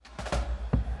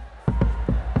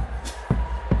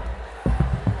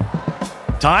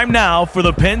Time now for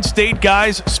the Penn State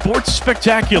Guys Sports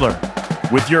Spectacular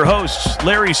with your hosts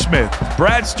Larry Smith,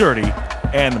 Brad Sturdy,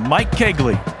 and Mike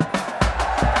Kegley.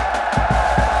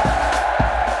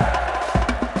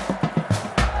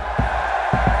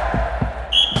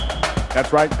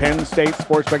 That's right, Penn State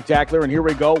Sports Spectacular, and here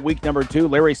we go, week number 2.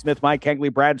 Larry Smith, Mike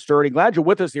Kegley, Brad Sturdy. Glad you're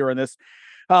with us here on this.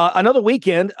 Another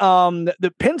weekend.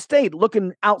 The Penn State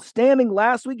looking outstanding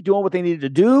last week, doing what they needed to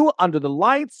do under the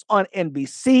lights on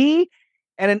NBC,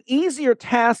 and an easier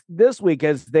task this week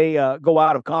as they go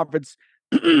out of conference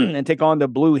and take on the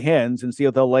Blue Hens and see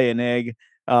if they'll lay an egg.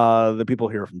 The people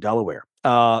here from Delaware.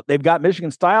 They've got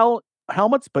Michigan-style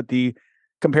helmets, but the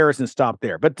comparison stopped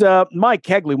there. But Mike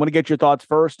Kegley, want to get your thoughts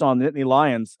first on the Nittany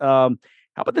Lions. How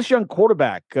about this young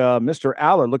quarterback, Mr.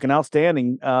 Aller, looking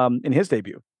outstanding in his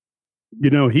debut?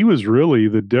 You know, he was really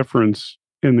the difference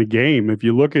in the game. If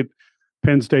you look at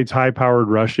Penn State's high-powered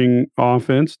rushing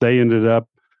offense, they ended up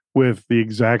with the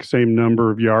exact same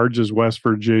number of yards as West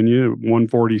Virginia,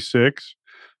 146.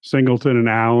 Singleton and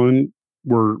Allen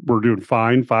were doing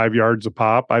fine, 5 yards a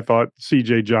pop. I thought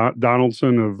C.J.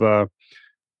 Donaldson of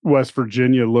West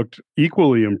Virginia looked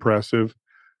equally impressive.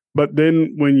 But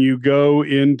then when you go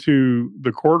into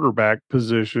the quarterback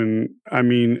position, I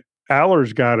mean,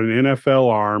 Aller's got an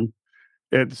NFL arm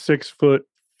at 6'5"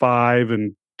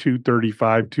 and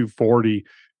 235, 240,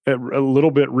 a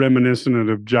little bit reminiscent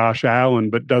of Josh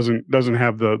Allen, but doesn't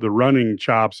have the running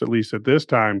chops, at least at this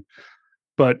time.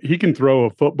 But he can throw a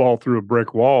football through a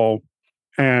brick wall,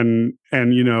 and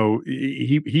you know,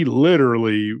 he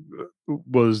literally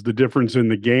was the difference in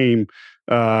the game,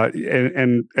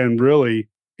 and really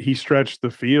he stretched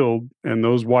the field, and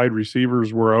those wide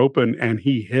receivers were open, and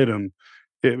he hit them.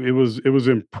 It was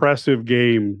impressive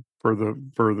game for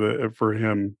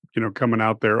him, you know, coming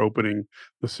out there opening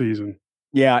the season.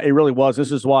 Yeah, it really was. This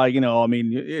is why, you know, I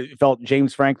mean, it felt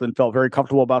James Franklin felt very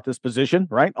comfortable about this position,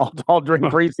 right? All during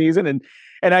preseason. And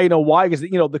now you know why, because,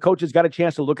 you know, the coaches got a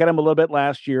chance to look at him a little bit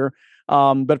last year.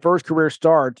 But for his career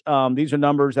start, these are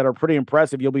numbers that are pretty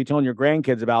impressive. You'll be telling your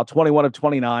grandkids about 21 of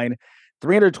 29,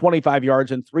 325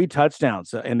 yards and 3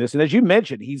 touchdowns in this. And as you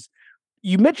mentioned,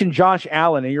 you mentioned Josh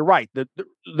Allen, and you're right.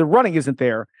 The running isn't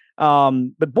there.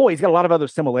 But boy, he's got a lot of other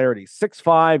similarities.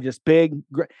 6'5", just big,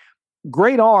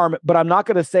 great arm, but I'm not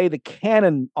going to say the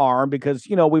cannon arm because,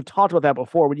 you know, we've talked about that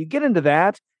before. When you get into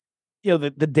that, you know,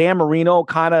 the Dan Marino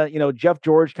kind of, you know, Jeff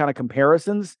George kind of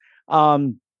comparisons,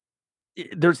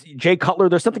 there's Jay Cutler,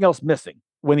 there's something else missing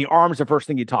when the arm's the first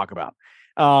thing you talk about.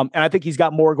 And I think he's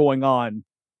got more going on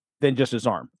than just his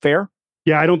arm. Fair?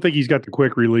 Yeah, I don't think he's got the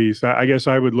quick release. I guess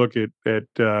I would look at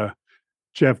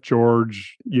Jeff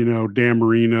George, you know, Dan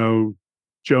Marino,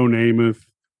 Joe Namath,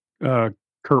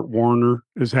 Kurt Warner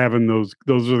is having those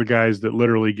are the guys that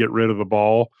literally get rid of the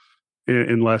ball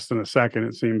in less than a second,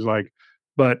 it seems like.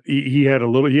 But he has a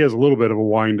little bit of a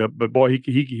wind up, but boy,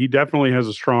 he definitely has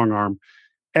a strong arm.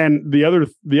 And the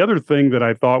other thing that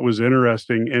I thought was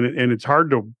interesting, and it's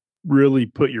hard to really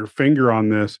put your finger on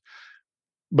this,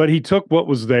 but he took what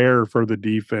was there for the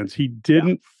defense. He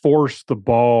didn't force the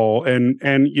ball,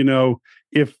 and you know,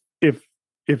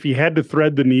 if he had to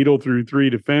thread the needle through 3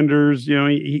 defenders, you know,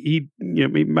 he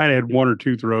might have had 1 or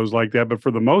 2 throws like that, but for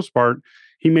the most part,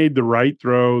 he made the right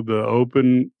throw, the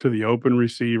open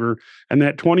receiver, and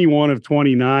that 21 of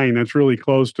 29. That's really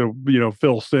close to, you know,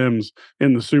 Phil Simms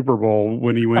in the Super Bowl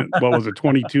when he went, what was it,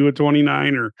 22 of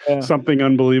 29 or something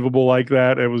unbelievable like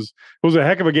that. It was a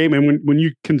heck of a game, and when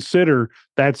you consider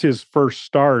that's his first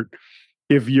start,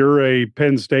 if you're a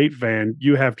Penn State fan,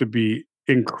 you have to be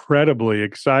incredibly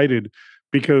excited.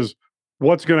 Because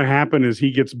what's going to happen is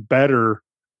he gets better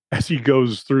as he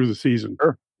goes through the season.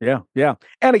 Sure. Yeah.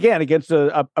 And again, against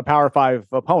a Power 5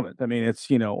 opponent. I mean, it's,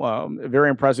 you know, very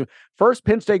impressive. First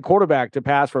Penn State quarterback to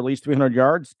pass for at least 300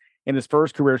 yards in his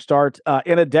first career start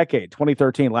in a decade,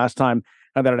 2013, last time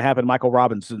that it happened, Michael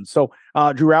Robinson. So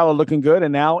Drew Aller looking good,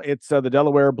 and now it's the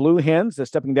Delaware Blue Hens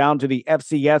stepping down to the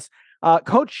FCS.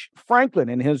 Coach Franklin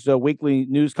in his weekly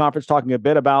news conference talking a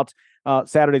bit about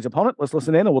Saturday's opponent. Let's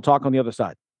listen in and we'll talk on the other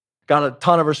side. Got a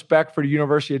ton of respect for the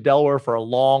University of Delaware for a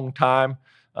long time.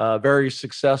 Very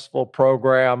successful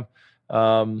program.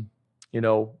 You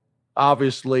know,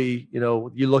 obviously, you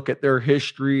know, you look at their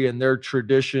history and their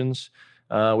traditions.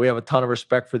 We have a ton of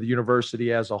respect for the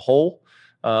university as a whole.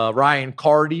 Ryan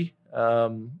Carty,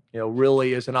 you know,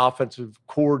 really is an offensive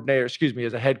coordinator,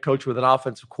 as a head coach with an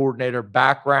offensive coordinator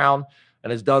background, and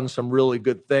has done some really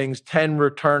good things. 10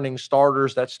 returning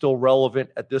starters. That's still relevant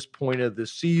at this point of the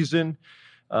season.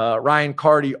 Ryan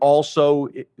Carty also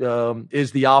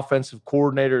is the offensive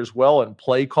coordinator as well and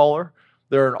play caller.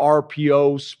 They're an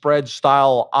RPO spread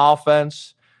style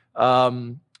offense.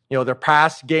 Their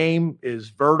pass game is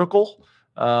vertical,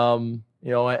 and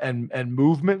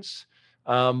movements.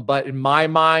 But in my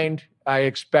mind, I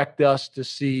expect us to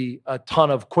see a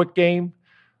ton of quick game,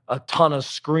 a ton of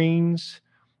screens,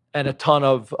 and a ton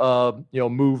of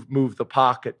move the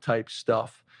pocket type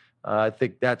stuff. I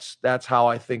think that's how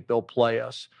I think they'll play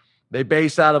us. They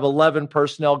base out of 11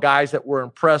 personnel guys that we're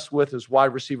impressed with is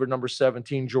wide receiver number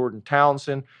 17, Jordan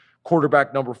Townsend,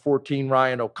 quarterback number 14,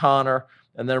 Ryan O'Connor,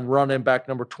 and then running back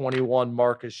number 21,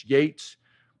 Marcus Yates.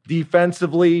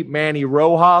 Defensively, Manny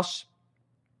Rojas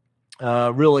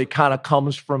really kind of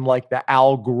comes from like the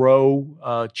Al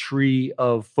Groh tree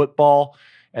of football.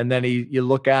 And then you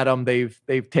look at them,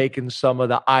 they've taken some of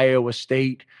the Iowa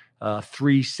State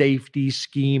 3 safety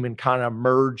scheme and kind of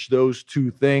merged those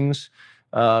two things.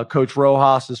 Coach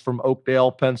Rojas is from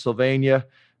Oakdale, Pennsylvania,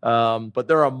 but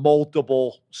they're a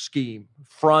multiple scheme,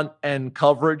 front end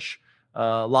coverage,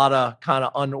 a lot of kind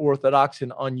of unorthodox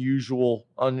and unusual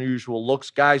looks.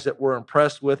 Guys that we're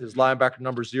impressed with is linebacker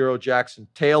number 0, Jackson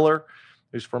Taylor,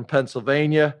 who's from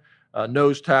Pennsylvania.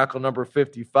 Nose tackle number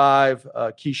 55,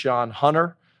 Keyshawn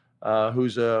Hunter,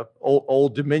 who's a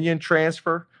Old Dominion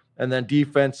transfer. And then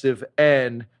defensive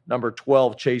end number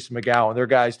 12, Chase McGowan. They're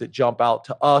guys that jump out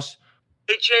to us.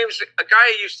 Hey, James, a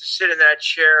guy who used to sit in that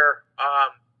chair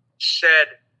said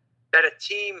that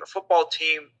a football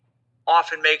team,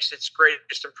 often makes its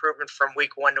greatest improvement from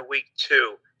week 1 to week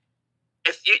 2.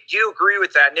 Do you agree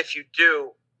with that? And if you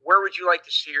do, where would you like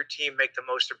to see your team make the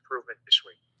most improvement this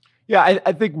week? Yeah,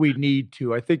 I think we need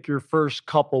to. I think your first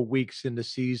couple weeks in the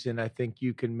season, I think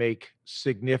you can make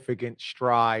significant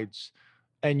strides,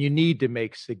 and you need to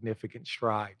make significant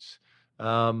strides.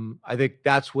 I think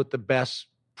that's what the best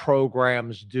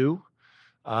programs do.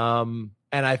 And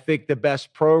I think the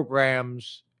best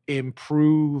programs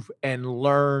improve and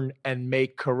learn and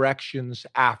make corrections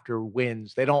after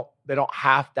wins. They don't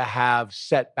have to have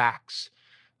setbacks,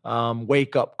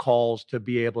 wake up calls to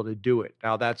be able to do it.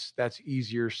 Now that's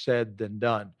easier said than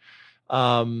done.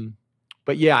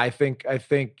 But yeah, I think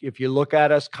if you look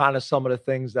at us, kind of some of the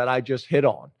things that I just hit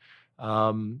on,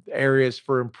 areas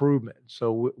for improvement.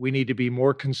 So we need to be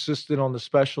more consistent on the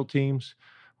special teams.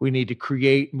 We need to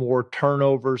create more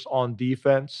turnovers on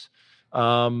defense.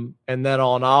 And then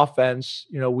on offense,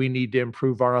 we need to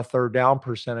improve on our third down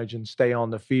percentage and stay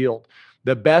on the field.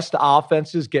 The best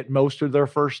offenses get most of their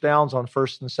first downs on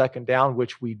first and second down,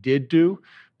 which we did do.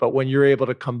 But when you're able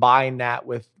to combine that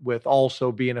with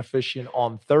also being efficient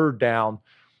on third down,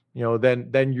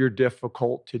 then you're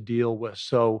difficult to deal with.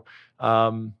 So,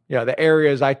 the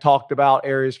areas I talked about,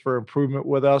 areas for improvement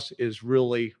with us, is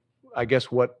really, I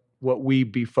guess, what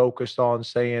we'd be focused on,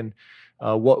 saying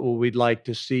what we'd like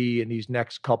to see in these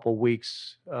next couple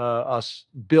weeks, us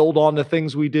build on the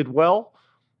things we did well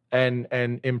and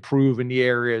improve in the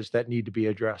areas that need to be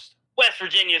addressed. West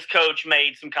Virginia's coach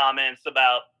made some comments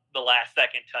about the last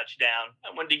second touchdown.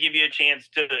 I wanted to give you a chance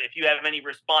to, if you have any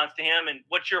response to him, and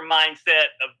what's your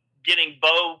mindset of getting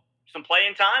Bo some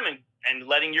playing time and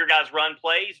letting your guys run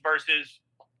plays versus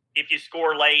if you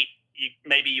score late,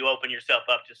 maybe you open yourself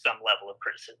up to some level of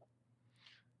criticism.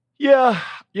 Yeah,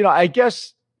 I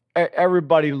guess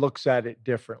everybody looks at it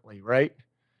differently, right?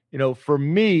 For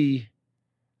me,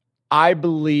 I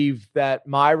believe that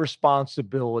my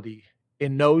responsibility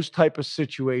in those type of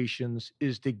situations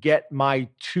is to get my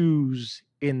twos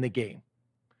in the game.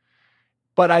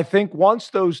 But I think once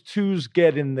those twos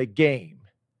get in the game,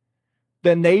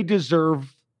 then they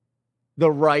deserve the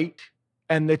right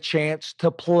and the chance to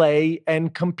play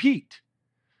and compete.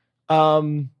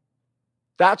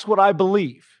 That's what I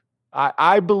believe.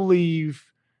 I believe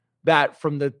that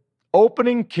from the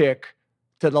opening kick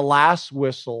to the last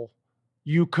whistle,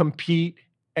 you compete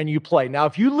and you play. Now,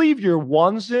 if you leave your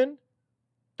ones in,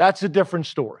 that's a different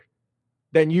story.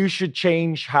 Then you should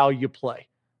change how you play.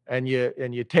 And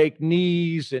you take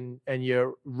knees and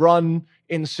you run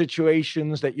in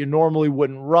situations that you normally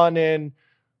wouldn't run in.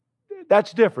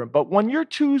 That's different. But when your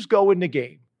twos go in the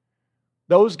game,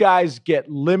 those guys get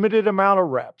limited amount of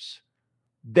reps.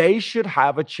 They should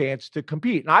have a chance to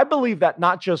compete. And I believe that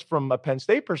not just from a Penn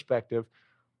State perspective.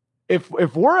 If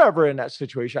we're ever in that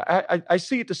situation, I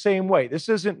see it the same way. This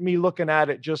isn't me looking at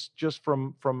it just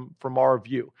from our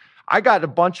view. I got a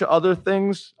bunch of other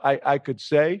things I could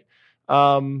say,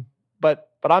 but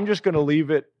I'm just going to leave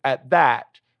it at that.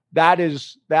 That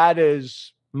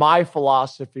is my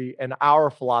philosophy and our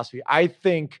philosophy. I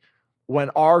think when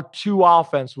our two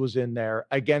offense was in there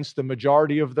against the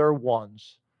majority of their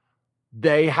ones,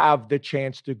 they have the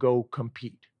chance to go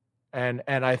compete. And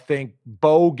I think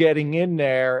Bo getting in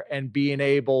there and being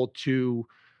able to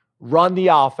run the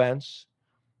offense,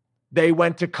 They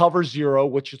went to cover zero,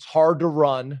 which it's hard to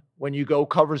run when you go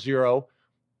cover zero.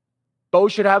 Bo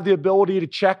should have the ability to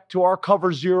check to our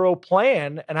cover zero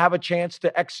plan and have a chance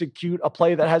to execute a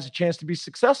play that has a chance to be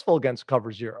successful against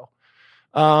cover zero.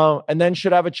 And then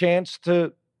should have a chance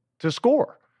to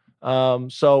score.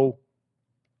 So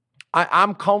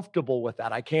I'm comfortable with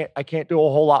that. I can't do a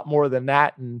whole lot more than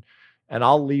that, and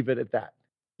I'll leave it at that.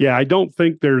 Yeah, I don't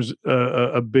think there's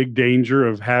a big danger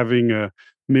of having a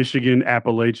Michigan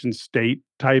Appalachian State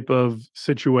type of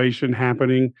situation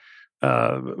happening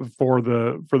for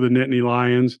the Nittany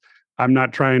Lions. I'm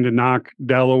not trying to knock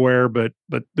Delaware, but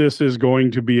this is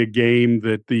going to be a game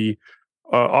that the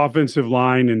offensive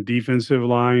line and defensive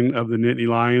line of the Nittany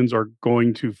Lions are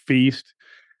going to feast.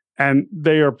 And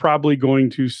they are probably going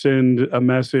to send a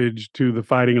message to the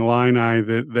Fighting Illini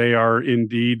that they are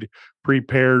indeed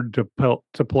prepared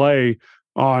to play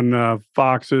on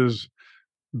Fox's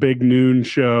big noon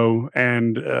show,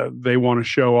 and they want to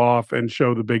show off and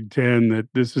show the Big Ten that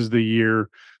this is the year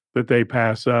that they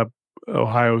pass up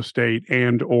Ohio State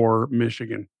and or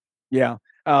Michigan. Yeah.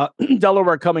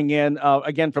 Delaware coming in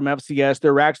again from FCS.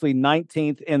 They're actually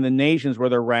 19th in the nations where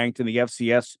they're ranked in the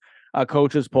FCS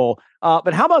coaches poll.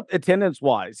 But how about attendance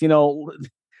wise? You know,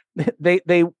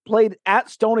 they played at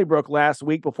Stony Brook last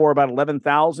week before about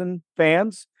 11,000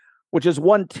 fans, which is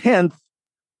 1/10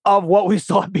 of what we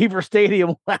saw at Beaver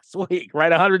Stadium last week,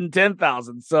 right?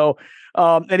 110,000. So,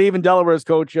 and even Delaware's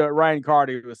coach, Ryan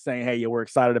Carter, was saying, hey, we're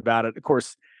excited about it. Of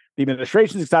course, the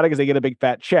administration's excited because they get a big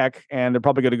fat check, and they're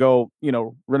probably going to go,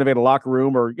 renovate a locker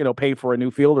room or, pay for a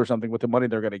new field or something with the money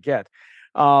they're going to get.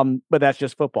 But that's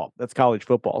just football. That's college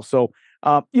football. So,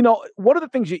 what are the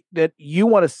things that you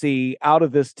want to see out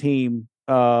of this team,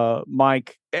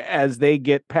 Mike, as they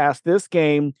get past this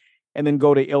game and then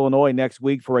go to Illinois next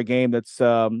week for a game that's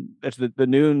the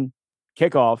noon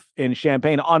kickoff in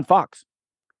Champaign on Fox?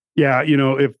 Yeah,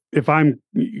 if I'm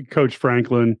Coach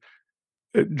Franklin,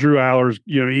 Drew Allers,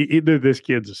 this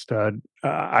kid's a stud.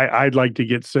 I'd like to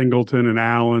get Singleton and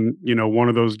Allen, one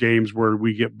of those games where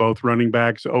we get both running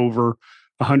backs over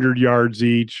 100 yards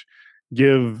each,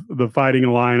 give the Fighting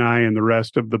Illini and the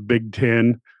rest of the Big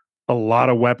Ten a lot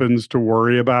of weapons to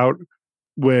worry about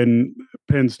when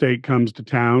Penn State comes to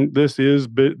town. This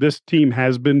team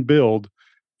has been billed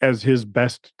as his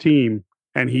best team,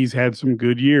 and he's had some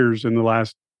good years in the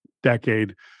last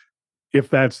decade. If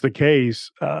that's the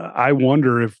case, I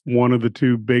wonder if one of the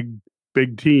two big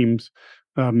teams,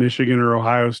 Michigan or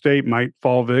Ohio State, might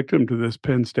fall victim to this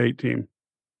Penn State team.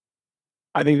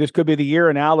 I think this could be the year,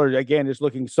 and Allard again is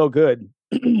looking so good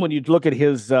when you look at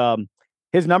his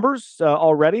numbers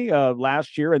already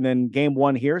last year, and then game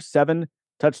one here, 7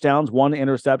 touchdowns, 1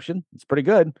 interception. It's pretty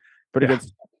good. Good.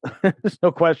 There's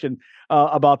no question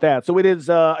about that. So it is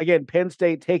again Penn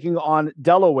State taking on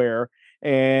Delaware,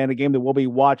 and a game that we'll be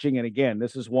watching. And again,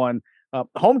 this is one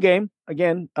home game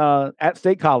again at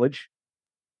State College.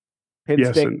 Penn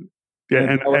State.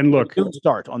 And look, good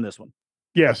start on this one.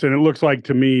 Yes, and it looks like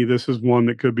to me this is one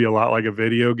that could be a lot like a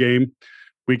video game.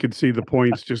 We could see the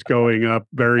points just going up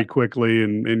very quickly,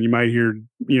 and you might hear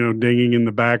dinging in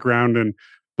the background, and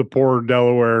the poor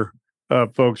Delaware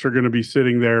folks are going to be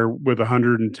sitting there with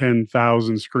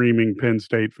 110,000 screaming Penn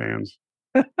State fans.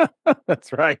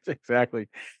 That's right, exactly.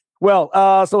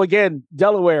 Well, so again,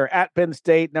 Delaware at Penn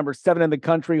State, number 7 in the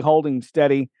country, holding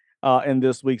steady in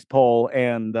this week's poll,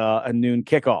 and a noon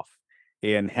kickoff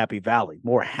in Happy Valley.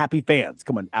 More happy fans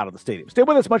coming out of the stadium. Stay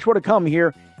with us. Much more to come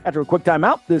here after a quick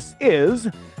timeout. This is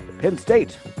the Penn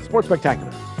State Sports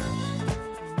Spectacular.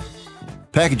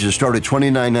 Packages start at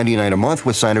 $29.99 a month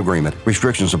with signed agreement.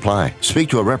 Restrictions apply. Speak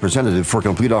to a representative for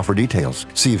complete offer details.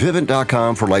 See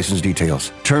Vivint.com for license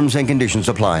details. Terms and conditions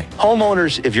apply.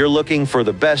 Homeowners, if you're looking for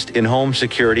the best in home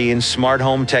security and smart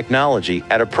home technology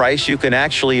at a price you can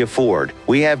actually afford,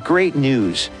 we have great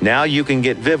news. Now you can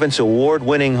get Vivint's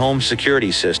award-winning home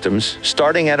security systems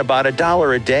starting at about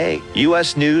 $1 a day.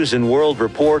 U.S. News and World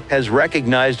Report has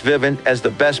recognized Vivint as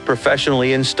the best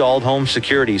professionally installed home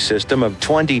security system of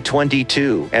 2022.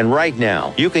 And right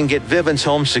now, you can get Vivint's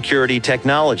home security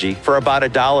technology for about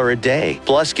 $1 a day.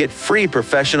 Plus, get free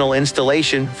professional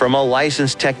installation from a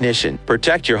licensed technician.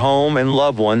 Protect your home and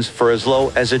loved ones for as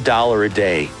low as $1 a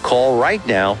day. Call right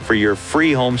now for your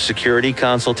free home security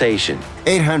consultation.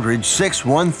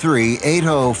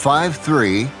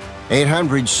 800-613-8053.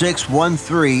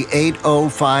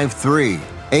 800-613-8053.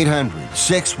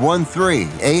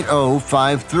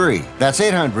 800-613-8053. That's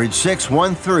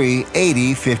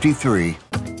 800-613-8053.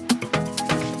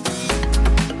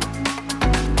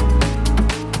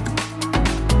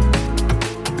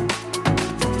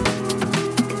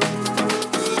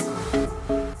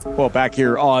 Well, back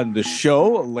here on the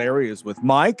show, Larry is with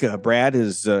Mike. Brad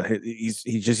is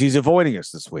he's avoiding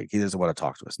us this week. He doesn't want to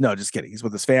talk to us. No, just kidding. He's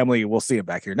with his family. We'll see him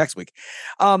back here next week.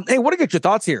 Hey, want to get your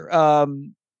thoughts here.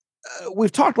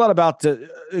 We've talked a lot about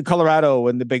Colorado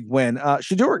and the big win.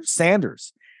 Shedeur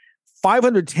Sanders,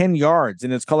 510 yards in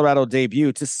his Colorado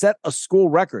debut to set a school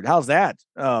record. How's that?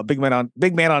 Big man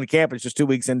on campus, just 2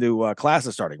 weeks into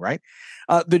classes starting, right?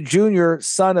 The junior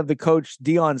son of the coach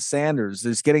Deion Sanders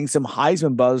is getting some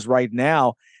Heisman buzz right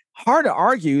now. Hard to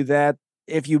argue that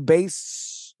if you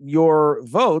base your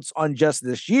votes on just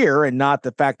this year and not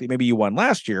the fact that maybe you won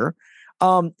last year,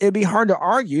 it'd be hard to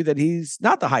argue that he's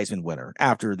not the Heisman winner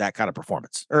after that kind of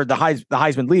performance, or the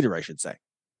Heisman leader, I should say.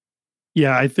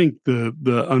 Yeah, I think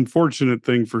the unfortunate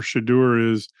thing for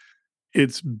Shedeur is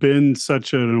it's been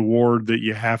such an award that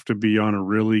you have to be on a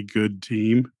really good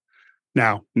team.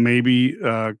 Now, maybe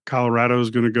Colorado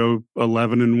is going to go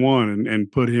 11-1 and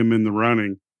put him in the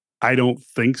running. I don't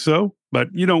think so, but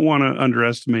you don't want to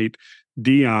underestimate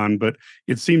Deion. But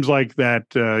it seems like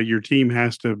that your team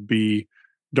has to be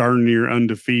darn near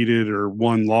undefeated, or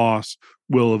one loss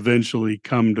will eventually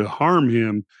come to harm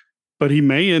him. But he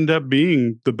may end up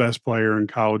being the best player in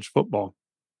college football.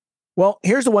 Well,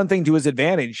 here's the one thing to his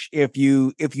advantage. If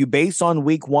you base on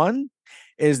week one,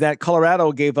 is that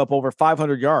Colorado gave up over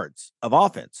 500 yards of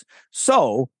offense.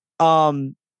 So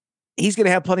he's going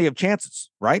to have plenty of chances,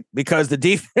 right? Because the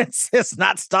defense is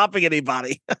not stopping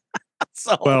anybody.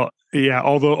 Well, yeah,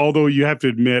 although you have to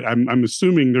admit, I'm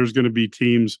assuming there's going to be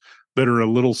teams that are a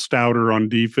little stouter on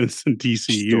defense than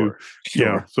TCU. Sure.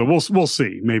 Yeah, so we'll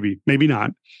see. Maybe not.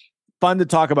 Fun to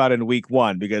talk about in week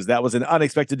one, because that was an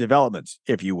unexpected development,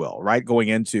 if you will, right, going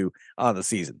into the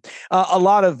season. A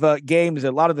lot of games,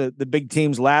 a lot of the big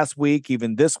teams last week,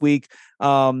 even this week,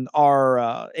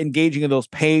 are engaging in those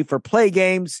pay-for-play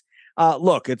games.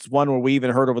 Look, it's one where we even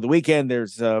heard over the weekend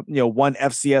there's one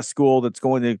FCS school that's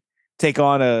going to take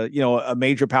on a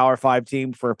major Power 5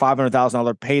 team for a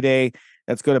 $500,000 payday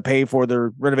that's going to pay for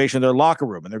their renovation of their locker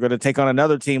room, and they're going to take on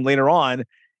another team later on,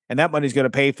 and that money's going to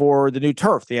pay for the new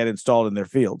turf they had installed in their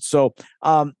field. So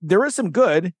there is some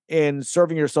good in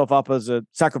serving yourself up as a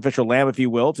sacrificial lamb, if you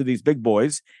will, to these big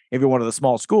boys, if you're one of the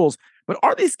small schools. But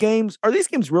are these games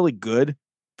really good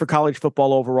for college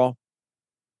football overall?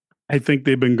 I think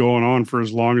they've been going on for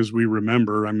as long as we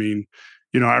remember. I mean,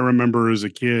 I remember as a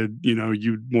kid,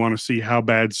 you'd want to see how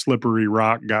bad Slippery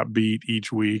Rock got beat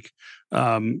each week.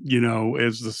 As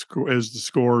the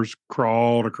scores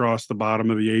crawled across the bottom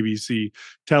of the ABC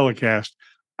telecast.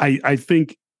 I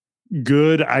think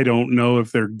good. I don't know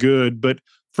if they're good, but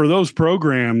for those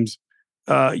programs,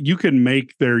 you can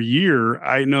make their year.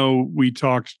 I know we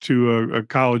talked to a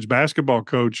college basketball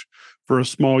coach for a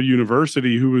small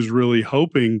university who was really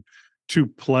hoping to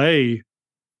play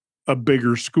a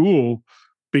bigger school,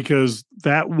 because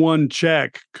that one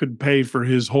check could pay for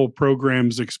his whole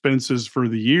program's expenses for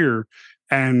the year,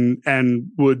 and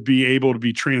would be able to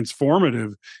be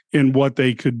transformative in what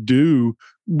they could do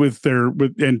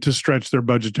and to stretch their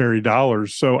budgetary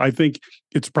dollars. So I think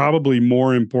it's probably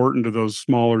more important to those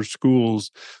smaller schools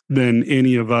than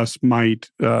any of us might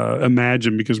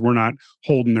imagine, because we're not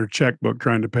holding their checkbook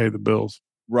trying to pay the bills.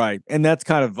 Right. And that's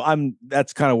kind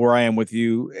of where I am with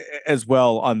you as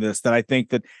well on this, that I think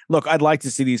that, look, I'd like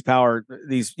to see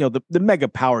the mega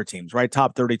power teams, right?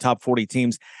 Top 30, top 40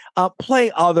 teams,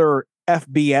 play other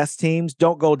FBS teams.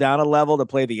 Don't go down a level to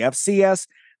play the FCS.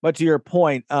 But to your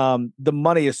point, the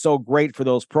money is so great for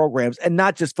those programs, and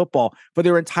not just football, for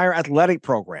their entire athletic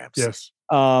programs. Yes.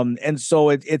 And so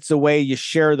it's a way you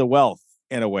share the wealth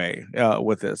in a way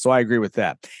with it. So I agree with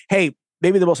that. Hey,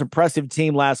 maybe the most impressive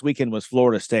team last weekend was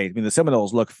Florida State. I mean, the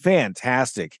Seminoles look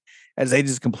fantastic as they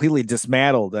just completely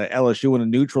dismantled LSU in a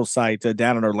neutral site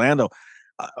down in Orlando.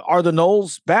 Are the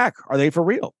Noles back? Are they for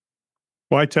real?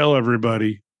 Well, I tell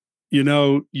everybody,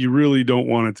 you really don't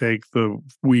want to take the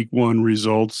week one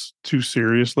results too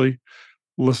seriously.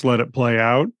 Let's let it play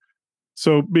out.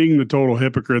 So, being the total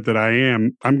hypocrite that I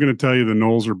am, I'm going to tell you the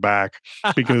Noles are back,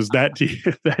 because that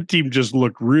team just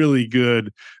looked really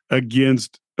good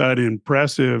against an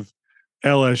impressive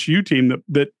LSU team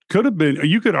that could have been.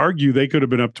 You could argue they could have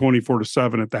been up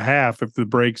 24-7 at the half if the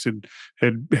breaks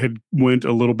had went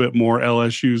a little bit more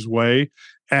LSU's way,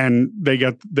 and they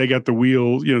got the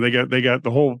wheels. They got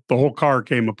the whole car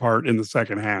came apart in the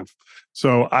second half.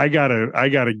 So I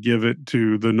gotta give it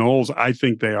to the Noles. I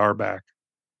think they are back.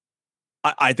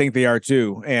 I think they are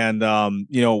too. And,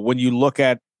 when you look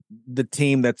at the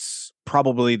team that's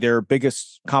probably their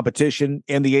biggest competition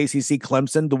in the ACC,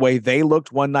 Clemson, the way they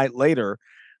looked one night later,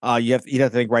 you'd have to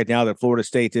think right now that Florida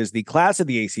State is the class of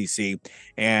the ACC.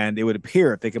 And it would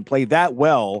appear if they can play that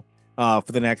well, for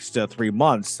the next 3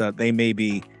 months, they may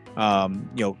be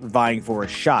vying for a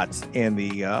shot in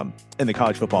the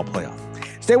college football playoff.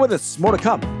 Stay with us. More to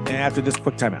come after this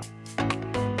quick timeout.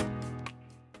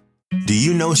 Do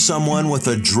you know someone with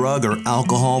a drug or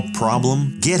alcohol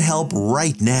problem? Get help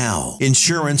right now.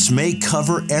 Insurance may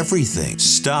cover everything.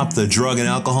 Stop the drug and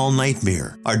alcohol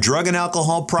nightmare. Are drug and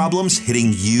alcohol problems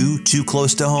hitting you too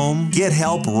close to home? Get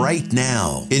help right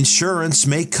now. Insurance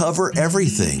may cover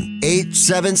everything.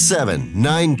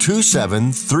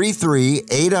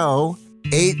 877-927-3380.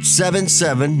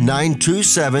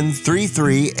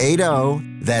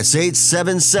 877-927-3380. That's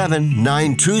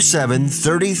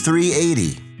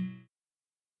 877-927-3380.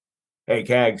 Hey,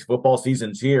 Cags, football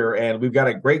season's here, and we've got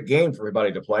a great game for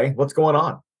everybody to play. What's going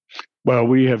on? Well,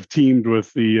 we have teamed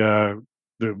with the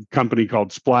company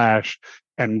called Splash,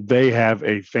 and they have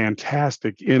a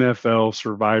fantastic NFL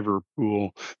survivor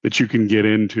pool that you can get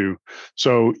into.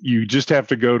 So you just have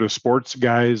to go to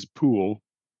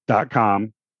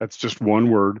sportsguyspool.com. That's just one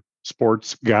word,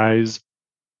 sportsguys,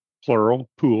 plural,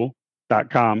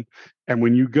 pool.com. And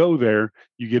when you go there,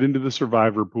 you get into the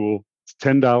survivor pool. It's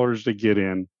 $10 to get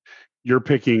in. You're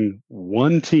picking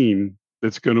one team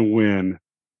that's going to win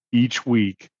each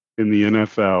week in the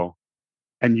NFL,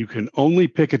 and you can only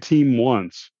pick a team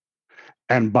once.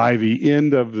 And by the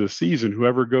end of the season,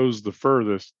 whoever goes the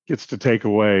furthest gets to take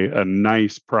away a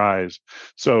nice prize.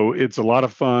 So it's a lot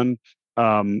of fun.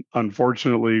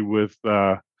 Unfortunately, with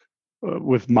my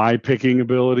picking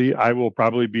ability, I will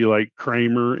probably be like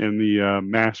Kramer in the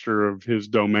Master of His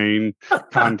Domain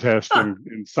contest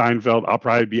in Seinfeld. I'll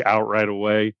probably be out right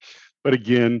away. But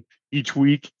again, each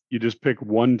week you just pick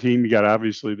one team.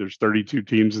 Obviously there's 32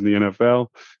 teams in the NFL.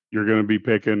 You're going to be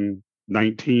picking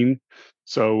 19.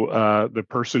 So the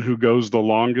person who goes the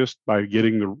longest by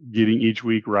getting each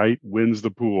week right wins the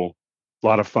pool. A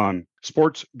lot of fun.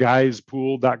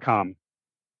 Sportsguyspool.com.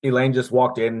 Elaine just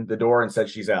walked in the door and said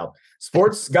she's out.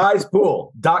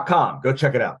 Sportsguyspool.com. Go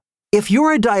check it out. If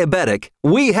you're a diabetic,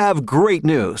 we have great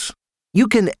news. You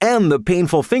can end the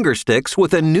painful finger sticks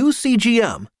with a new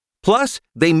CGM. Plus,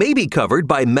 they may be covered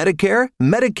by Medicare,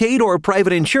 Medicaid, or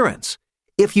private insurance.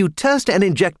 If you test and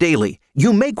inject daily,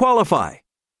 you may qualify.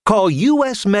 Call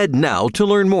US Med now to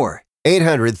learn more.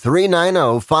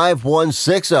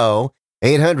 800-390-5160.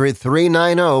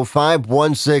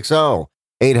 800-390-5160.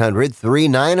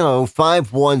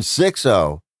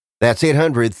 800-390-5160. That's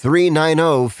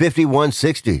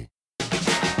 800-390-5160.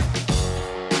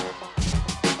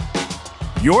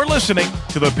 You're listening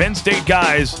to the Penn State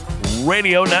Guys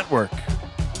Radio Network.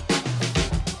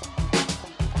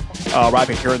 Right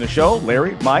back here in the show,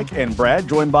 Larry, Mike, and Brad,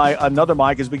 joined by another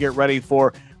Mike as we get ready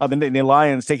for the Nittany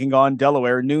Lions taking on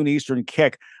Delaware, noon Eastern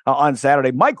kick on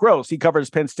Saturday. Mike Gross, he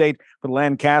covers Penn State for the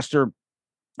Lancaster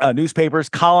newspapers,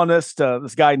 columnist.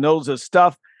 This guy knows his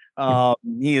stuff.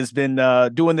 He has been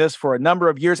doing this for a number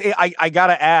of years. I got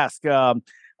to ask,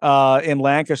 in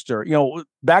Lancaster,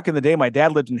 back in the day, my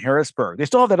dad lived in Harrisburg. They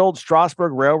still have that old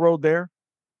Strasburg Railroad there?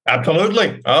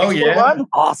 Absolutely. Oh, yeah.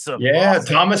 Awesome. Yeah.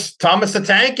 Awesome. Thomas the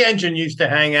Tank Engine used to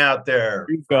hang out there.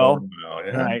 There you go.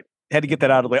 Yeah. All right. Had to get that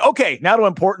out of the way. Okay, now to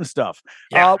important stuff.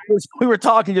 Yeah. We were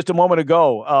talking just a moment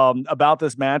ago about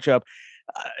this matchup.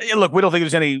 Look, we don't think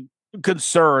there's any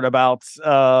concern about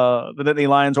the Nittany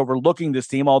Lions overlooking this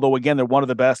team, although, again, they're one of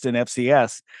the best in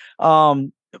FCS.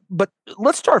 But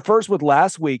let's start first with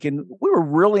last week, and we were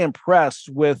really impressed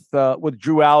with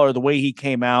Drew Aller, the way he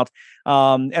came out.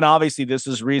 And obviously, this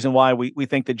is the reason why we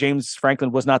think that James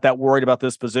Franklin was not that worried about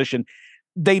this position.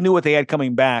 They knew what they had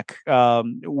coming back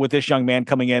with this young man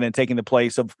coming in and taking the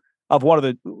place of one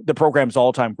of the program's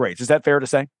all-time greats. Is that fair to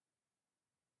say?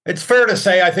 It's fair to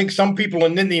say I think some people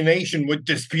in Nittany Nation would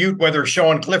dispute whether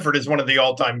Sean Clifford is one of the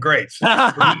all-time greats. He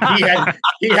had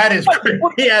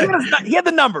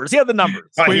the numbers. He had the numbers.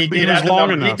 He did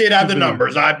have the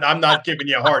numbers. I'm not giving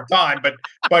you a hard time,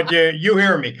 but you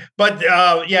hear me. But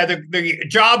the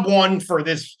job one for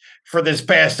this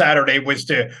past Saturday was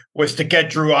to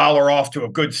get Drew Aller off to a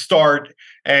good start,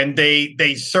 and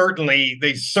they certainly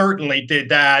did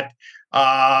that.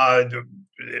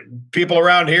 People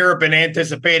around here have been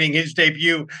anticipating his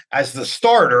debut as the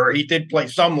starter. He did play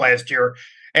some last year,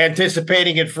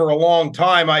 anticipating it for a long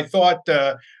time. I thought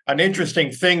an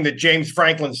interesting thing that James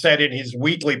Franklin said in his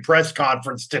weekly press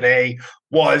conference today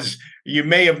was, you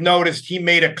may have noticed he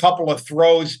made a couple of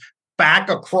throws back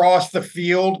across the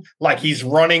field, like he's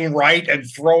running right and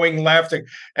throwing left.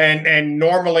 And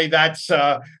normally that's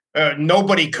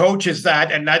nobody coaches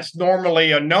that, and that's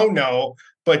normally a no-no.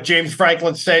 But James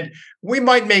Franklin said, we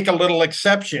might make a little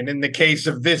exception in the case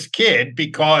of this kid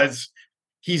because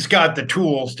he's got the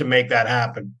tools to make that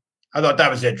happen. I thought that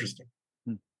was interesting.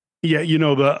 Yeah,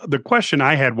 the question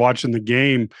I had watching the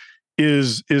game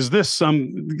is this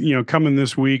coming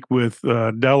this week with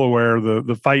Delaware,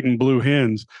 the Fighting Blue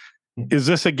Hens? Is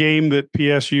this a game that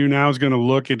PSU now is going to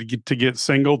look at to get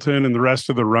Singleton and the rest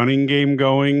of the running game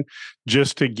going,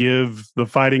 just to give the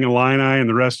Fighting Illini and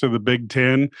the rest of the Big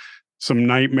Ten some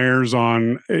nightmares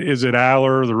on, is it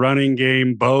Aller, the running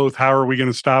game, both? How are we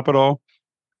going to stop it all?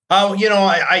 Oh,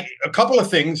 a couple of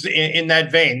things in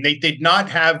that vein.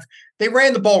 They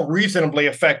ran the ball reasonably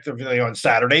effectively on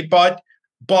Saturday, but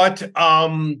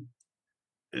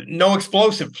no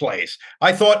explosive plays.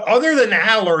 I thought other than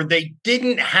Aller, they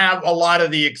didn't have a lot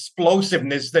of the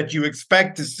explosiveness that you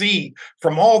expect to see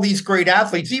from all these great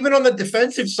athletes, even on the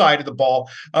defensive side of the ball.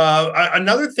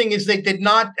 Another thing is they did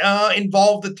not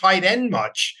involve the tight end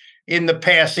much in the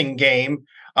passing game,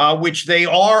 which they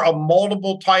are a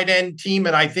multiple tight end team,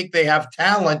 and I think they have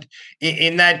talent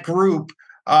in that group.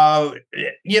 I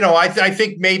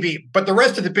think maybe, but the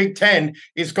rest of the Big Ten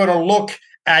is going to look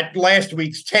at last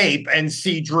week's tape and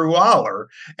see Drew Aller,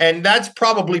 and that's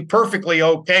probably perfectly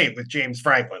okay with James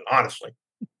Franklin, honestly.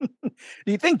 Do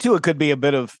you think, too, it could be a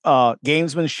bit of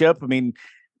gamesmanship? I mean,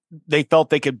 they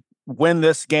felt they could win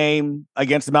this game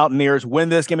against the Mountaineers, win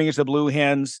this game against the Blue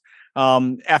Hens.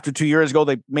 After 2 years ago,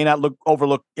 they may not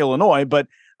overlook Illinois, but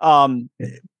kind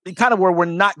of where we're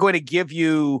not going to give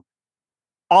you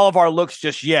all of our looks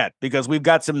just yet, because we've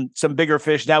got some bigger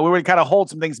fish now. We were kind of hold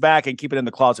some things back and keep it in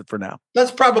the closet for now. That's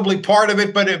probably part of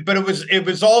it, but it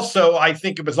was also, I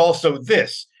think it was also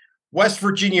this. West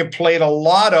Virginia played a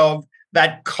lot of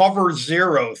that cover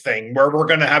zero thing where we're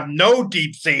going to have no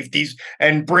deep safeties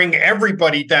and bring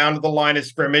everybody down to the line of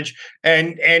scrimmage.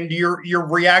 And your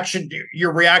reaction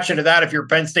to that, if you're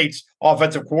Penn State's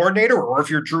offensive coordinator or if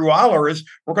you're Drew Aller, is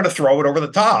we're going to throw it over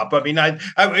the top. I mean,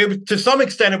 to some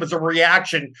extent, it was a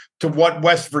reaction to what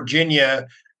West Virginia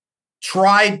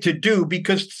tried to do,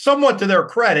 because somewhat to their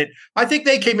credit, I think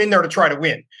they came in there to try to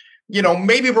win.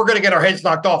 Maybe we're going to get our heads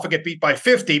knocked off and get beat by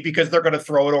 50 because they're going to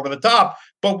throw it over the top,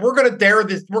 but we're going to dare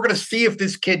this. We're going to see if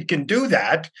this kid can do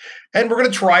that, and we're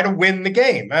going to try to win the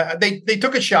game. They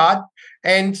took a shot,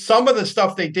 and some of the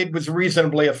stuff they did was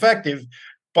reasonably effective,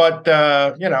 but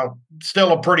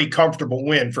still a pretty comfortable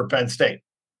win for Penn State.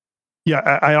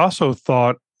 Yeah, I also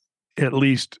thought, at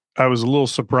least I was a little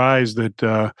surprised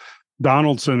that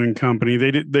Donaldson and company,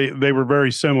 they were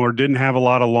very similar, didn't have a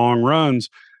lot of long runs,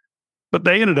 but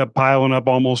they ended up piling up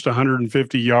almost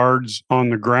 150 yards on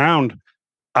the ground.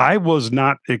 I was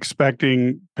not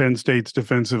expecting Penn State's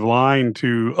defensive line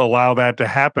to allow that to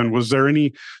happen. Was there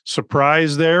any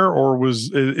surprise there, or is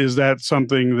that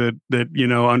something that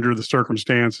under the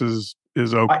circumstances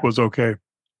was okay?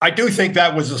 I do think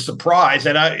that was a surprise,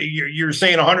 and you're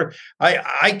saying 100.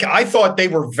 I thought they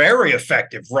were very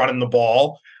effective running the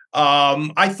ball.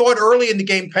 I thought early in the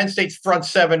game, Penn State's front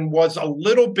seven was a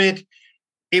little bit.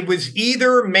 It was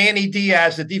either Manny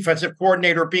Diaz, the defensive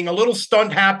coordinator, being a little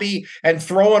stunt happy and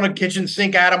throwing a kitchen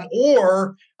sink at him,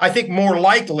 or I think more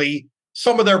likely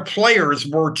some of their players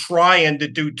were trying to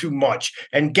do too much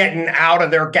and getting out of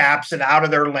their gaps and out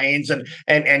of their lanes and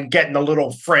getting a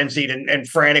little frenzied and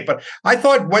frantic. But I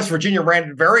thought West Virginia ran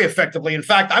it very effectively. In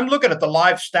fact, I'm looking at the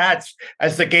live stats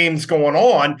as the game's going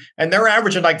on, and they're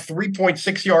averaging like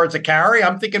 3.6 yards a carry.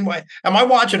 I'm thinking, am I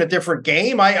watching a different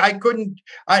game? I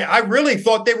really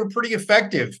thought they were pretty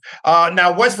effective.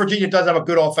 Now, West Virginia does have a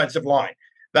good offensive line.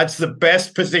 That's the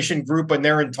best position group in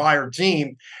their entire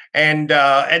team. And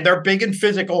they're big and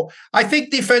physical. I think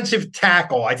defensive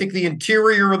tackle. I think the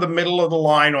interior of the middle of the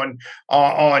line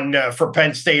for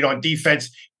Penn State on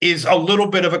defense is a little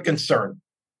bit of a concern.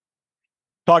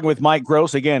 Talking with Mike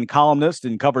Gross, again, columnist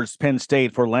and covers Penn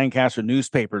State for Lancaster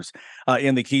newspapers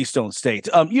in the Keystone State.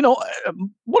 I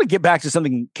want to get back to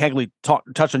something Kegley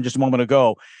touched on just a moment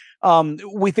ago.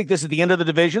 We think this is the end of the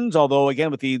divisions, although,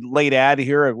 again, with the late ad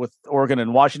here with Oregon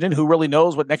and Washington, who really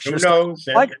knows what next year's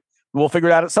like? We'll figure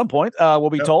it out at some point. We'll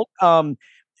be told.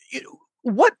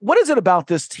 What is it about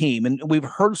this team? And we've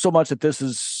heard so much that this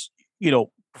is,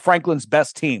 Franklin's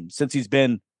best team since he's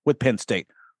been with Penn State.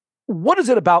 What is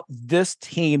it about this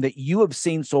team that you have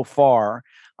seen so far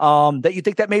that you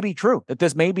think that may be true? That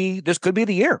this could be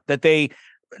the year that they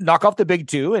knock off the Big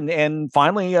Two and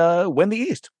finally win the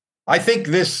East? I think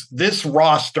this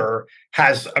roster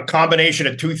has a combination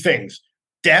of two things: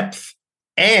 depth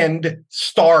and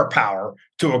star power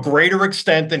to a greater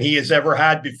extent than he has ever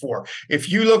had before. If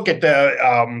you look at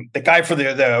the guy for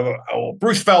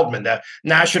Bruce Feldman, the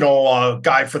national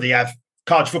guy for the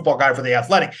college football guy for the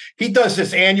Athletic, he does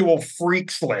this annual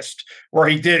freaks list where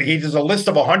he does a list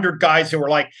of 100 guys who are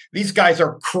like, these guys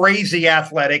are crazy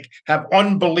athletic, have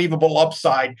unbelievable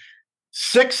upside.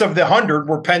 6 of the 100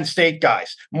 were Penn State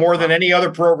guys, more than any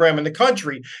other program in the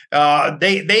country.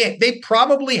 They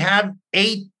probably have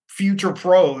 8 future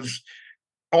pros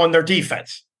on their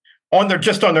defense, on their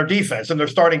defense and their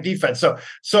starting defense.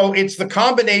 So it's the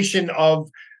combination of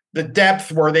the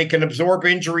depth where they can absorb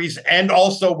injuries and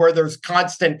also where there's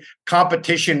constant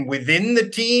competition within the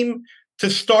team to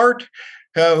start.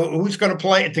 Who's going to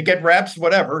play to get reps,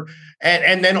 whatever,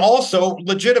 and then also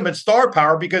legitimate star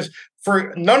power, because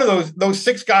for none of those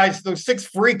 6 guys, those 6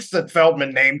 freaks that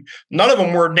Feldman named, none of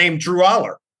them were named Drew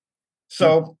Aller.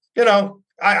 So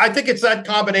I think it's that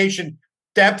combination,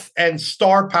 depth and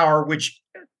star power, which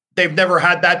they've never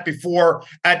had that before,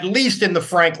 at least in the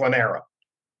Franklin era.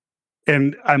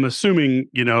 And I'm assuming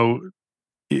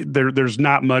there's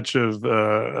not much of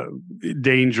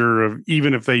danger of,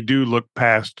 even if they do look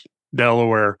past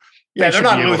Delaware. Yeah, they're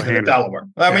not losing to Delaware.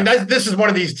 I mean, this is one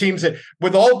of these teams that,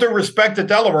 with all due respect to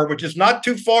Delaware, which is not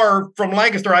too far from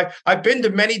Lancaster, I've been to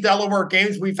many Delaware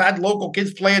games. We've had local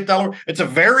kids play at Delaware. It's a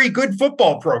very good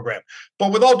football program.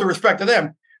 But with all due respect to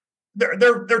them,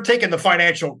 they're taking the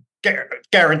financial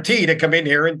guarantee to come in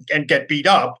here and get beat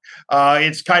up.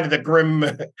 It's kind of the grim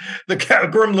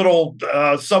little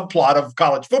subplot of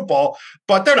college football,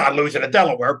 but they're not losing to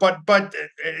Delaware. But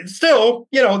still,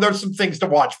 there's some things to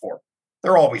watch for.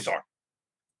 There always are.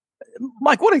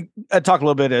 Mike, I want to talk a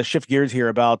little bit, shift gears here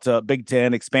about Big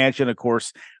Ten expansion. Of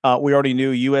course, we already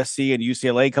knew USC and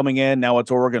UCLA coming in. Now it's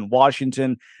Oregon,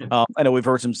 Washington. I know we've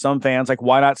heard some fans like,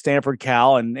 why not Stanford,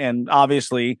 Cal? And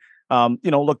obviously,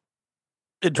 look,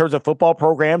 in terms of football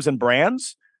programs and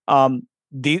brands, I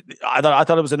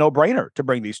thought it was a no-brainer to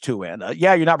bring these 2 in.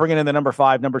 You're not bringing in the number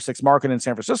 5, number 6 market in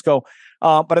San Francisco,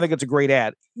 but I think it's a great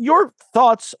ad. Your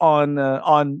thoughts on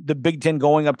the Big Ten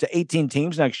going up to 18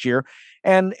 teams next year,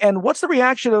 and what's the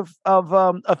reaction of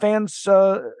fans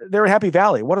there in Happy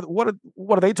Valley? What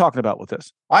are they talking about with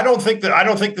this? I don't think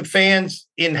the fans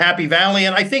in Happy Valley,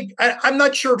 and I'm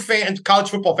not sure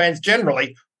college football fans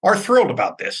generally are thrilled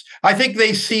about this. I think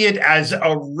they see it as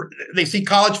they see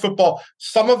college football.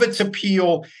 Some of its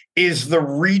appeal is the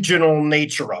regional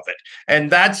nature of it.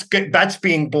 And that's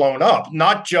being blown up,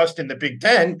 not just in the Big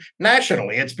Ten,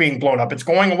 nationally. It's being blown up. It's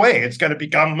going away. It's going to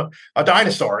become a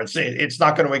dinosaur. It's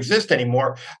not going to exist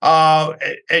anymore. But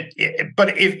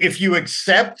if you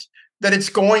accept that it's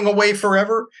going away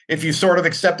forever, if you sort of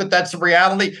accept that that's the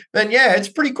reality, then it's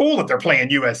pretty cool that they're playing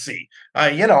USC.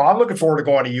 I'm looking forward to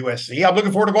going to USC. I'm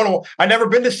looking forward to going to, I've never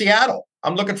been to Seattle.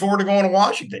 I'm looking forward to going to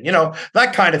Washington,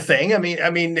 that kind of thing. I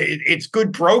mean, it's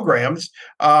good programs.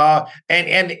 And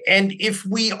if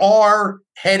we are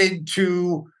headed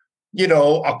to,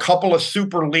 a couple of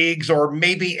super leagues, or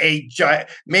maybe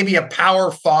a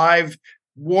Power 5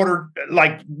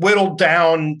 whittled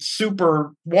down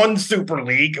super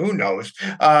league, who knows?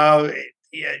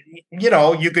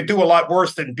 You could do a lot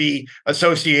worse than be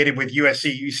associated with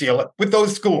USC, UCLA, with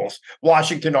those schools,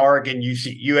 Washington, Oregon,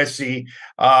 USC,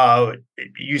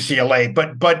 UCLA.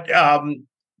 But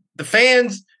the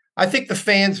fans, I think the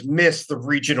fans miss the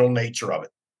regional nature of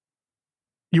it.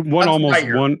 One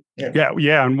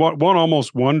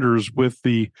almost wonders with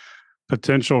the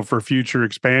potential for future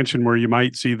expansion where you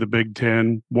might see the Big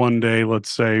Ten one day, let's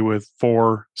say, with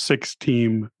 4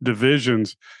 6-team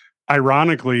divisions.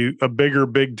 Ironically, a bigger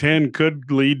Big Ten could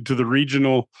lead to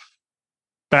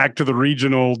back to the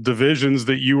regional divisions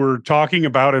that you were talking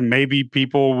about, and maybe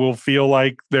people will feel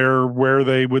like they're where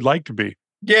they would like to be.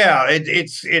 Yeah,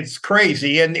 it's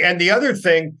crazy. And the other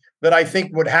thing that I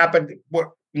think would happen,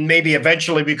 maybe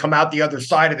eventually we come out the other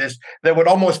side of this, that would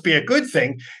almost be a good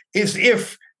thing, is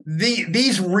if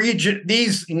these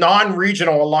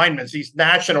non-regional alignments, these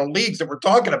national leagues that we're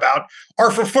talking about, are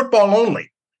for football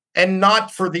only and not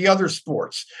for the other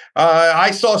sports. I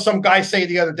saw some guy say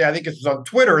the other day, I think it was on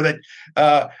Twitter,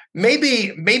 that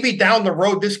maybe down the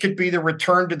road this could be the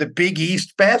return to the Big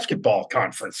East basketball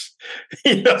conference.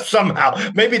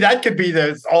 Somehow maybe that could be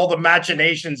all the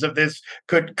machinations of this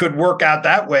could work out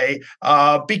that way,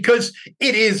 because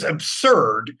it is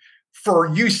absurd for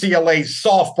UCLA's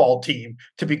softball team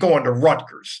to be going to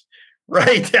Rutgers,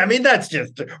 right? I mean, that's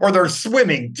just, or their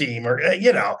swimming team, or,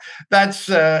 that's,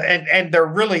 and there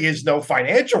really is no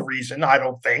financial reason, I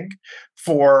don't think,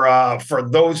 for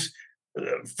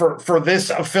this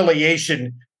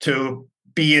affiliation to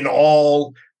be in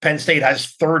all. Penn State has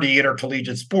 30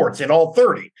 intercollegiate sports, in all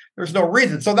 30. There's no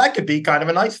reason. So that could be kind of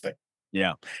a nice thing.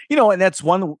 Yeah. And that's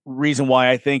one reason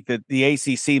why I think that the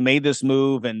ACC made this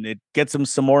move, and it gets them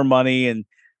some more money, and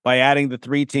by adding the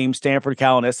 3 teams, Stanford,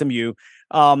 Cal, and SMU.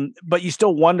 But you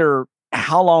still wonder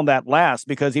how long that lasts,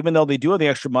 because even though they do have the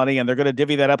extra money and they're going to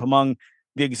divvy that up among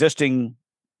the existing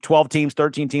 12 teams,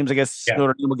 13 teams, I guess Yeah.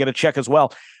 Notre Dame will get a check as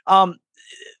well.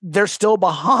 They're still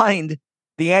behind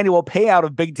the annual payout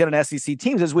of Big Ten and SEC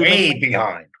teams. As we way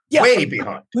behind.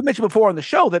 We mentioned before on the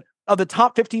show that of the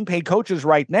top 15 paid coaches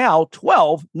right now,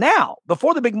 12 now,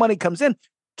 before the big money comes in,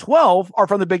 12 are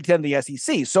from the Big Ten and the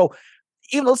SEC. So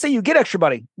even let's say you get extra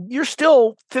money, you're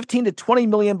still 15 to 20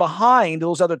 million behind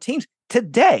those other teams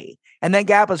today. And that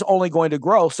gap is only going to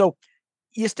grow. So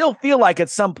you still feel like at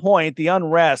some point the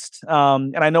unrest,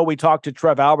 and I know we talked to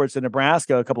Trev Alberts in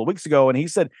Nebraska a couple of weeks ago, and he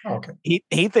said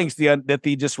he thinks that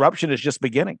the disruption is just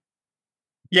beginning.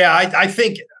 Yeah, I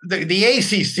think the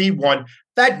ACC one,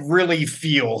 that really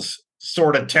feels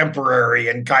sort of temporary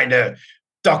and kind of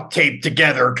duct taped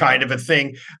together kind of a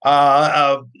thing.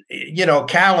 Cal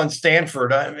and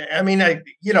Stanford, I mean,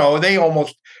 they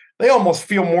almost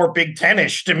feel more Big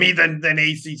Ten-ish to me than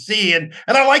ACC, and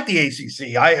I like the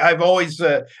ACC. I've always,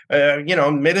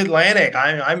 Mid-Atlantic.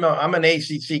 I'm an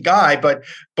ACC guy, but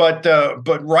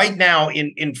right now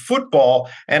in football,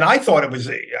 and I thought it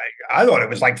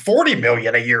was like 40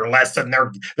 million a year less than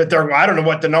they're I don't know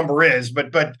what the number is,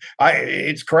 but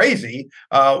it's crazy,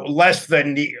 less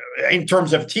than in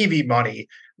terms of TV money,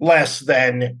 less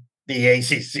than the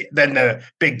ACC, than the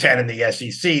Big Ten and the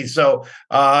SEC. So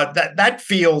that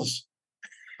feels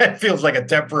like a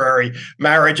temporary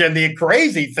marriage. And the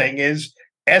crazy thing is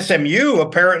SMU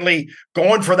apparently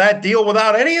going for that deal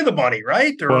without any of the money,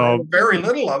 right? Or very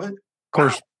little of it. Of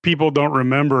course, people don't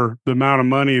remember the amount of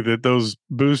money that those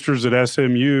boosters at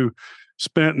SMU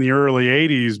spent in the early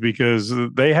 80s, because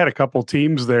they had a couple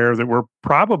teams there that were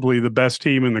probably the best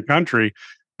team in the country.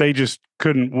 They just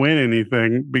couldn't win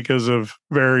anything because of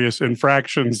various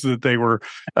infractions that they were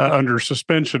under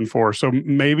suspension for. So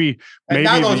maybe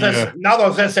now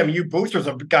those SMU boosters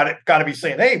have got to be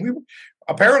saying, "Hey,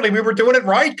 apparently we were doing it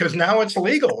right because now it's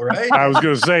legal, right?" I was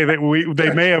going to say that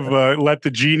they may have let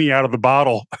the genie out of the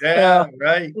bottle. Yeah,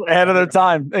 right. Ahead of their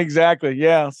time, exactly.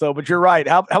 Yeah. So, but you're right.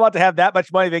 How about to have that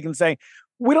much money? They can say,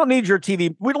 we don't need your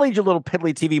TV. We don't need your little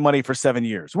piddly TV money for 7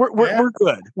 years. We're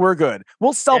good. We're good.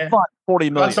 We'll self-fund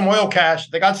 40 million. Got some oil cash.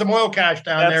 They got some oil cash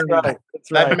down there. Right.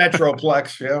 That's right. That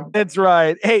Metroplex. Yeah. That's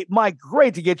right. Hey, Mike,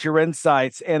 great to get your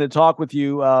insights and to talk with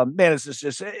you. Man, it's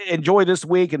just enjoy this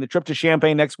week and the trip to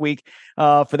Champaign next week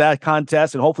for that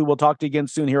contest. And hopefully we'll talk to you again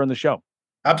soon here on the show.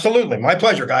 Absolutely. My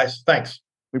pleasure, guys. Thanks.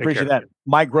 We appreciate that.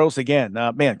 Mike Gross again.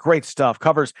 Man, great stuff.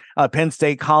 Covers Penn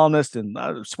State, columnist and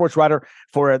sports writer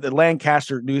for the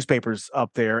Lancaster newspapers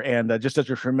up there, and just does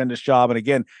a tremendous job. And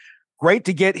again, great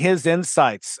to get his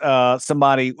insights.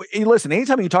 Somebody, listen,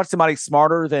 anytime you talk to somebody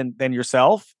smarter than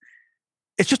yourself,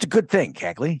 it's just a good thing,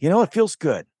 Cagley. It feels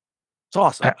good. It's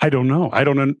awesome. I don't know. I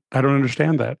don't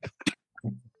understand that.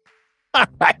 All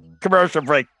right, commercial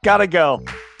break. Gotta go.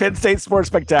 Penn State Sports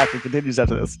Spectacular continues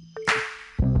after this.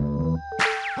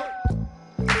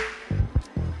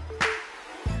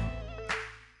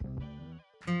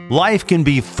 Life can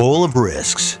be full of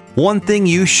risks. One thing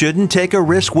you shouldn't take a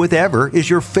risk with ever is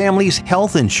your family's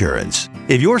health insurance.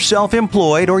 If you're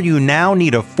self-employed or you now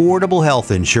need affordable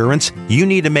health insurance, you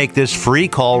need to make this free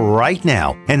call right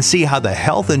now and see how the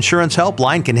Health Insurance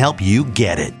Helpline can help you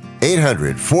get it.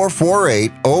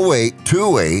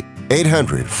 800-448-0828.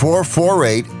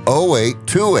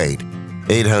 800-448-0828.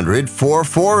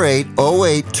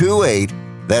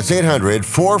 800-448-0828. That's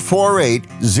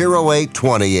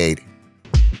 800-448-0828.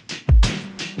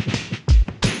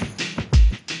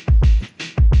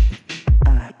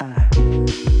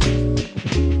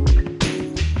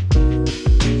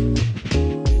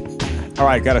 All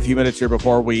right, got a few minutes here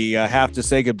before we have to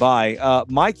say goodbye.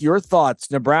 Mike, your thoughts?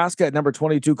 Nebraska at number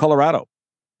 22, Colorado.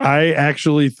 I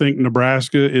actually think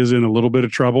Nebraska is in a little bit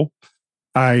of trouble.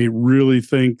 I really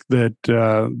think that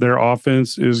their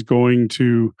offense is going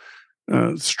to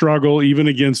struggle even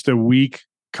against a weak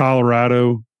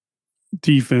Colorado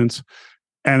defense.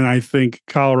 And I think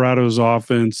Colorado's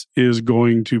offense is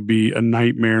going to be a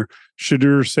nightmare.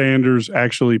 Shadur Sanders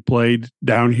actually played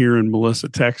down here in Melissa,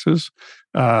 Texas.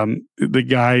 The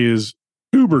guy is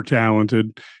uber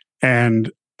talented,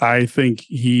 and I think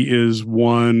he is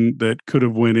one that could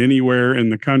have went anywhere in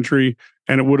the country.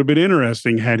 And it would have been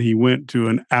interesting had he went to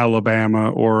an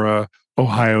Alabama or a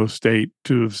Ohio State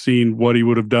to have seen what he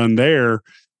would have done there.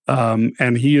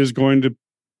 And he is going to,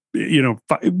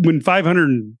 when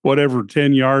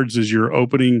 510 yards is your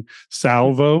opening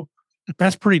salvo,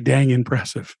 that's pretty dang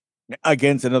impressive.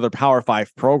 Against another Power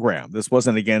 5 program. This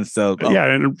wasn't against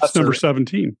and it's number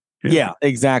 17. Yeah,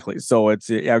 exactly. So it's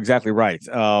exactly right.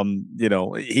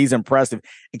 He's impressive.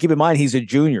 And keep in mind, he's a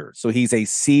junior, so he's a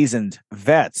seasoned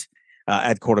vet.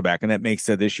 at quarterback, and that makes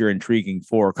this year intriguing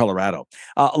for Colorado.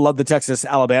 I love the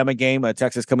Texas-Alabama game.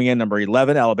 Texas coming in number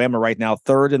 11, Alabama right now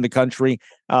 3rd in the country.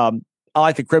 I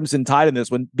like the Crimson Tide in this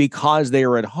one because they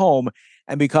are at home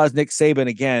and because Nick Saban,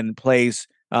 again, plays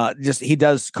he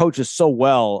coaches so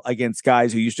well against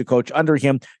guys who used to coach under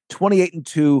him.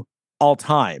 28-2 all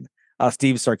time.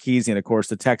 Steve Sarkisian, of course,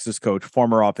 the Texas coach,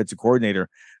 former offensive coordinator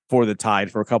for the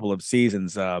Tide for a couple of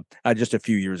seasons just a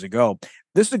few years ago.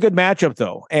 This is a good matchup,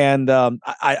 though, and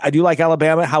I do like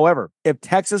Alabama. However, if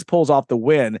Texas pulls off the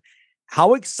win,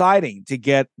 how exciting to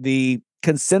get the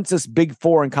consensus Big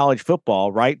Four in college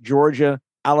football, right? Georgia,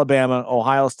 Alabama,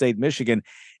 Ohio State, Michigan,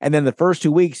 and then the first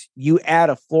 2 weeks, you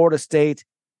add a Florida State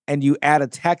and you add a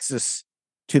Texas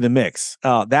to the mix.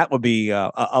 That would be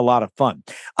a lot of fun.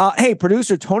 Hey,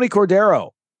 producer Tony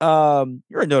Cordero,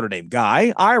 you're a Notre Dame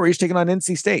guy. Irish taking on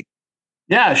NC State.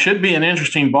 Yeah, it should be an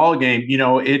interesting ball game.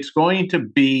 It's going to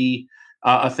be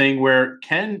a thing where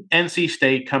can NC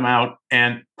State come out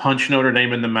and punch Notre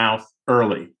Dame in the mouth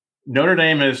early? Notre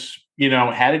Dame has,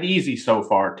 had it easy so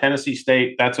far. Tennessee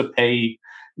State, that's a pay,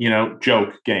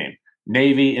 joke game.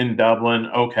 Navy in Dublin,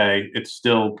 okay, it's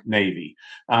still Navy.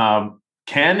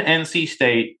 Can NC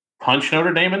State punch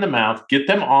Notre Dame in the mouth, get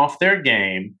them off their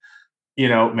game,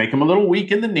 make them a little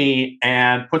weak in the knee,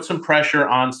 and put some pressure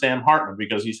on Sam Hartman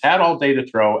because he's had all day to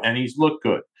throw and he's looked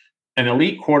good. An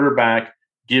elite quarterback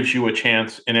gives you a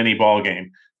chance in any ball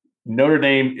game. Notre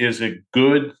Dame is a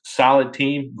good, solid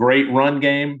team, great run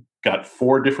game, got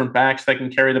 4 different backs that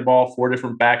can carry the ball. 4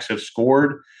 different backs have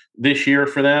scored this year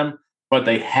for them, but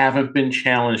they haven't been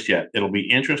challenged yet. It'll be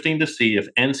interesting to see if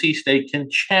NC State can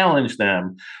challenge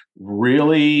them,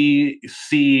 really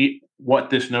see what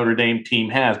this Notre Dame team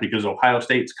has, because Ohio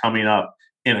State's coming up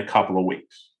in a couple of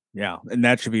weeks. Yeah, and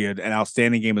that should be an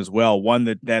outstanding game as well.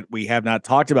 One that we have not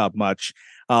talked about much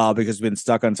because we've been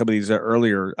stuck on some of these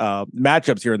earlier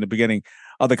matchups here in the beginning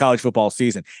of the college football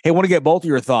season. Hey, I want to get both of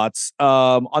your thoughts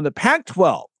on the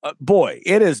Pac-12. Boy,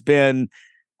 it has been,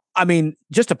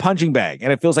 just a punching bag,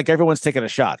 and it feels like everyone's taking a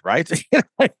shot, right?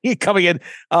 Coming in,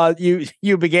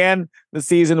 you began the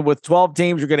season with 12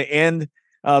 teams. You're going to end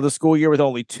the school year with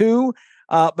only 2.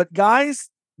 But guys,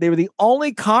 they were the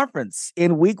only conference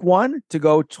in week 1 to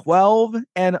go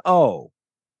 12-0.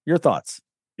 Your thoughts?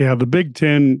 Yeah, the Big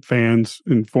Ten fans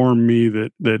informed me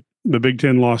that the Big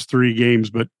Ten lost 3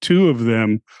 games, but 2 of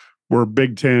them were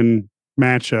Big Ten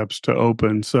matchups to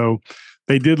open. So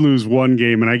they did lose 1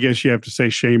 game, and I guess you have to say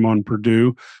shame on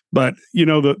Purdue. But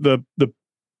the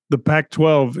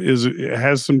Pac-12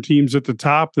 has some teams at the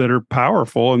top that are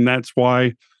powerful, and that's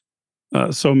why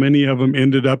so many of them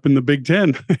ended up in the Big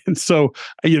Ten. And so,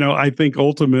 I think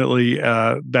ultimately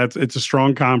it's a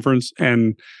strong conference,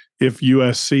 and if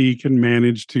USC can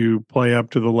manage to play up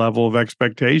to the level of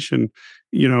expectation,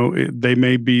 they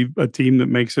may be a team that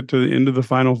makes it to the end of the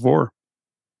Final Four.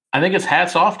 I think it's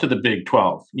hats off to the Big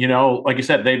 12. Like I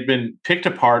said, they've been picked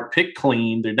apart, picked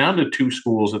clean. They're down to 2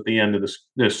 schools at the end of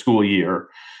this school year,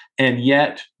 and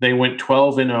yet they went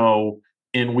 12-0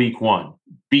 in week 1.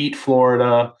 Beat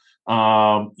Florida.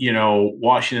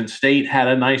 Washington State had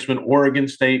a nice win. Oregon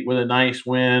State with a nice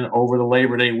win over the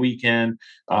Labor Day weekend.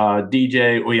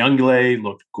 DJ Oyungle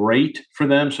looked great for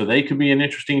them, so they could be an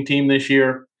interesting team this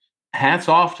year. Hats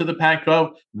off to the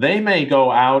Pac-12. They may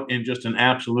go out in just an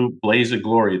absolute blaze of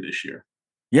glory this year.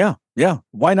 Yeah.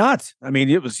 Why not?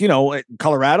 It was,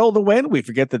 Colorado, the win. We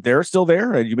forget that they're still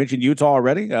there. You mentioned Utah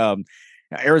already.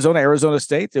 Arizona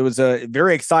State. It was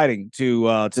very exciting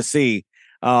to see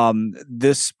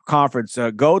this conference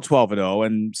go 12-0,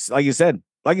 and like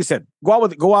you said, go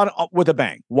out with a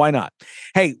bang. Why not?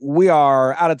 Hey, we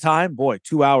are out of time. Boy,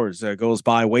 2 hours goes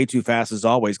by way too fast as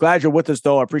always. Glad you're with us,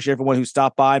 though. I appreciate everyone who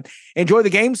stopped by. Enjoy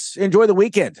the games, enjoy the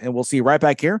weekend, and we'll see you right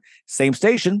back here, same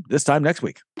station, this time next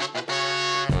week.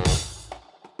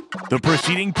 The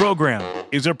preceding program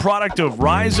is a product of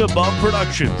Rise Above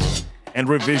Productions and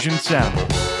Revision Sound.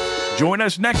 Join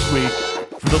us next week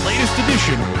for the latest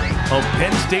edition of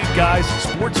Penn State Guys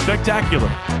Sports Spectacular.